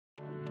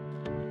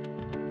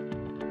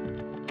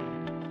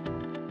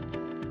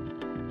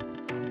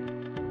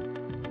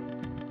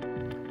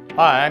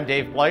Hi, I'm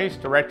Dave Place,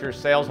 Director of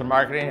Sales and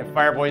Marketing at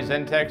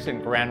Fireboy-Xintex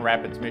in Grand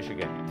Rapids,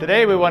 Michigan.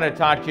 Today we want to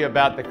talk to you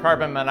about the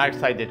carbon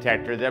monoxide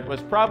detector that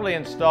was probably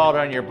installed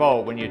on your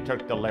boat when you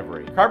took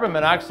delivery. Carbon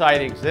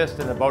monoxide exists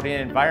in the boating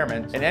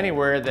environment and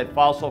anywhere that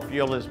fossil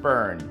fuel is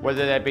burned,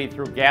 whether that be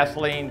through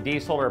gasoline,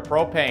 diesel, or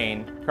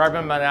propane.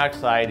 Carbon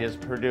monoxide is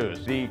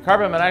produced. The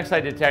carbon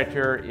monoxide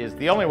detector is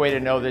the only way to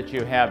know that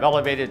you have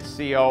elevated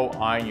CO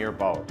on your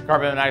boat.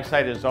 Carbon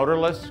monoxide is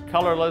odorless,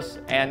 colorless,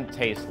 and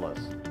tasteless.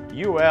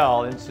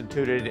 UL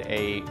instituted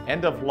an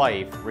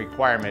end-of-life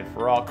requirement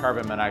for all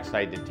carbon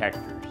monoxide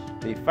detectors.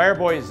 The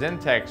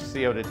Fireboy-Xintex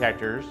CO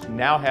detectors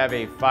now have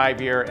a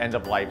 5-year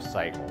end-of-life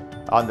cycle.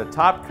 On the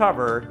top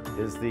cover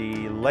is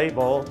the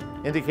label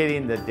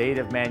indicating the date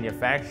of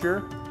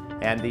manufacture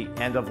and the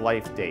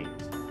end-of-life date.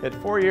 At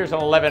 4 years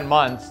and 11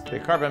 months, the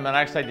carbon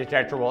monoxide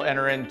detector will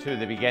enter into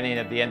the beginning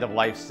of the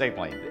end-of-life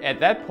signaling. At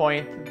that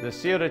point, the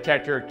CO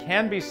detector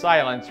can be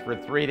silenced for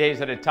 3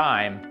 days at a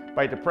time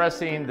by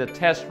depressing the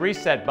test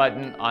reset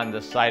button on the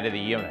side of the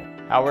unit.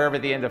 However,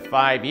 at the end of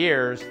 5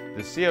 years,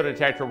 the CO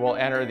detector will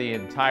enter the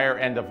entire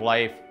end of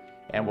life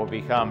and will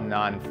become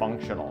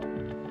non-functional.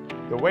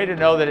 The way to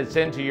know that it's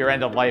into your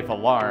end of life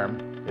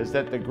alarm is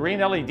that the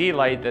green LED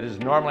light that is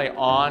normally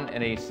on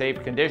in a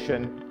safe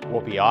condition will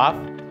be off,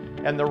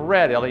 and the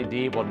red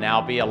LED will now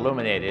be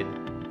illuminated,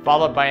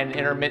 followed by an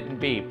intermittent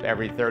beep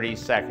every 30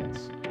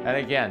 seconds. And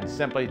again,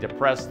 simply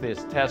depress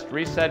this test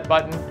reset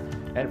button,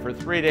 and for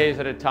 3 days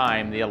at a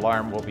time, the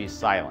alarm will be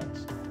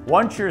silenced.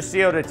 Once your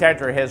CO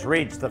detector has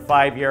reached the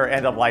 5-year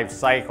end-of-life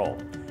cycle,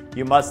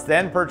 you must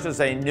then purchase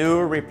a new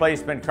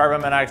replacement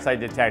carbon monoxide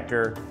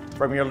detector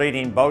from your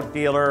leading boat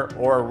dealer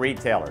or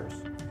retailers.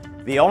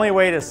 The only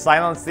way to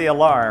silence the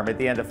alarm at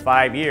the end of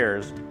 5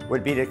 years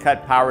would be to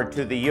cut power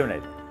to the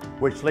unit,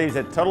 which leaves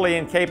it totally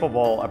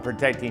incapable of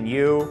protecting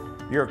you,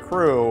 your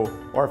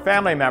crew, or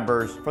family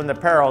members from the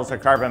perils of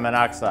carbon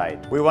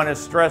monoxide. We want to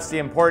stress the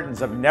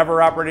importance of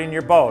never operating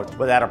your boat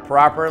without a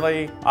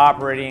properly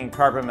operating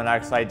carbon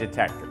monoxide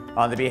detector.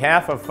 On the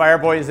behalf of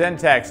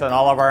Fireboy-Xintex and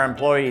all of our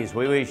employees,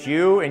 we wish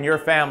you and your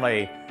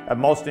family a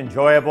most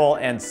enjoyable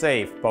and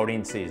safe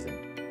boating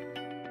season.